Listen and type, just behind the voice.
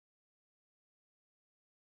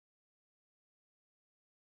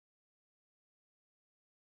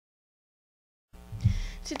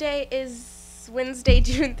Today is Wednesday,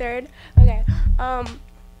 June 3rd. Okay.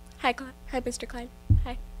 Hi, Mr. Klein.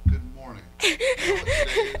 Hi. Good morning. You know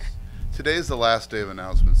what today is the last day of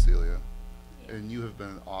announcements, Celia, and you have been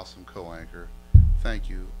an awesome co-anchor. Thank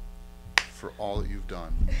you for all that you've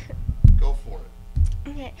done. Go for it.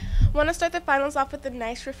 Okay. Want to start the finals off with a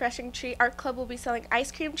nice, refreshing treat. Art Club will be selling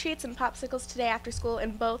ice cream treats and popsicles today after school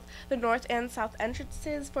in both the north and south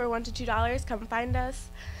entrances for $1 to $2. Come find us.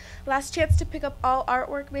 Last chance to pick up all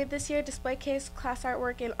artwork made this year, display case, class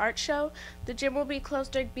artwork, and art show. The gym will be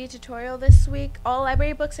closed during B tutorial this week. All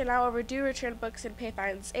library books are now overdue. Return books and pay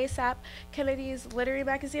fines ASAP. Kennedy's Literary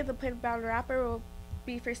Magazine, the plain-bound wrapper, will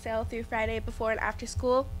be for sale through Friday before and after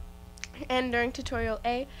school. And during tutorial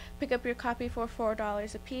A, pick up your copy for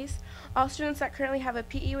 $4 apiece. All students that currently have a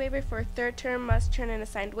PE waiver for a third term must turn in a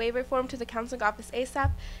signed waiver form to the counseling office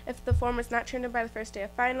ASAP. If the form is not turned in by the first day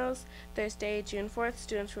of finals, Thursday, June 4th,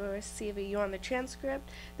 students will receive a U on the transcript.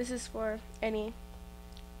 This is for any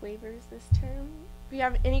waivers this term. If you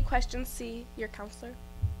have any questions, see your counselor.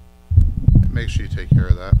 Make sure you take care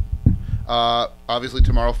of that. Obviously,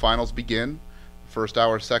 tomorrow finals begin. First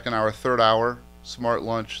hour, second hour, third hour. Smart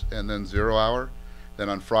lunch, and then 0 hour. Then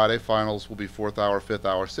on Friday, finals will be 4th hour, 5th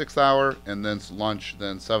hour, 6th hour, and then lunch,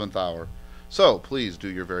 then 7th hour. So please do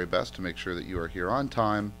your very best to make sure that you are here on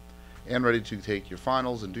time and ready to take your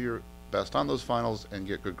finals and do your best on those finals and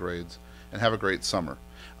get good grades and have a great summer.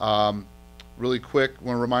 Really quick,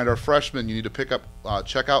 want to remind our freshmen you need to pick up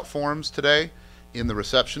checkout forms today in the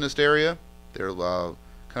receptionist area. They're kind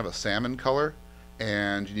of a salmon color,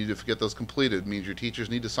 and you need to get those completed. It means your teachers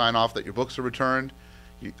need to sign off that your books are returned.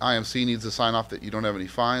 IMC needs to sign off that you don't have any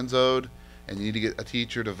fines owed, and you need to get a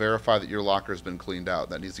teacher to verify that your locker has been cleaned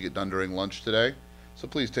out. That needs to get done during lunch today, so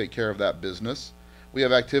please take care of that business. We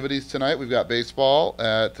have activities tonight. We've got baseball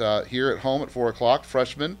here at home at 4 o'clock,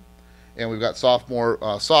 freshmen, and we've got sophomore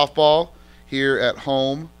softball here at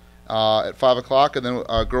home at 5 o'clock, and then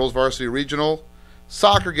girls varsity regional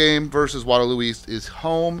soccer game versus Waterloo East is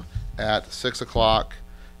home at 6 o'clock,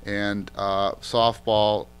 and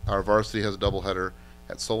softball, our varsity has a doubleheader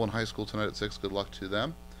at Solon High School tonight at 6. Good luck to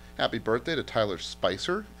them. Happy birthday to Tyler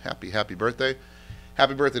Spicer. Happy birthday.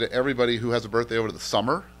 Happy birthday to everybody who has a birthday over the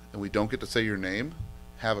summer, and we don't get to say your name.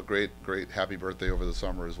 Have a great happy birthday over the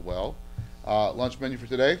summer as well. Lunch menu for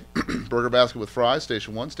today, burger basket with fries,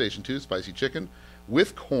 station 1, station 2, spicy chicken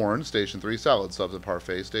with corn, station 3, salad, subs, and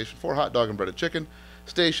parfait, station 4, hot dog and breaded chicken,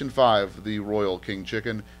 Station 5, the Royal King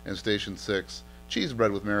Chicken, and Station 6, cheese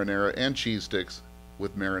bread with marinara and cheese sticks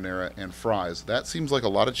with marinara and fries. That seems like a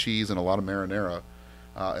lot of cheese and a lot of marinara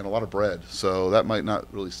and a lot of bread, so that might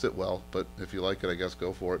not really sit well, but if you like it, I guess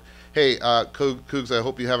go for it. Hey, Cougs, I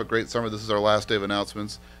hope you have a great summer. This is our last day of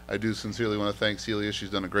announcements. I do sincerely want to thank Celia. She's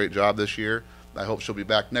done a great job this year. I hope she'll be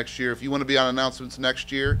back next year. If you want to be on announcements next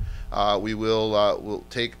year, we'll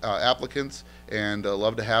take applicants, and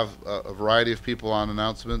love to have a variety of people on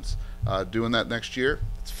announcements doing that next year.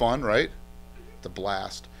 It's fun, right? It's a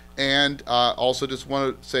blast. And also just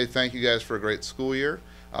want to say thank you guys for a great school year.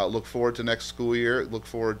 Look forward to next school year. Look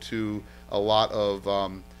forward to a lot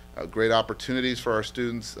of great opportunities for our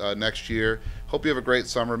students next year. Hope you have a great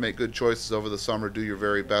summer. Make good choices over the summer. Do your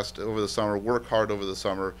very best over the summer. Work hard over the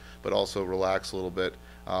summer, but also relax a little bit.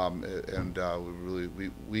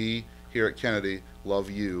 We here at Kennedy love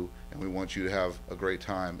you, and we want you to have a great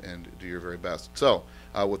time and do your very best. So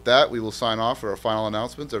with that, we will sign off for our final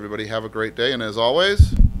announcements. Everybody have a great day, and as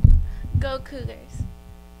always, Go Cougars.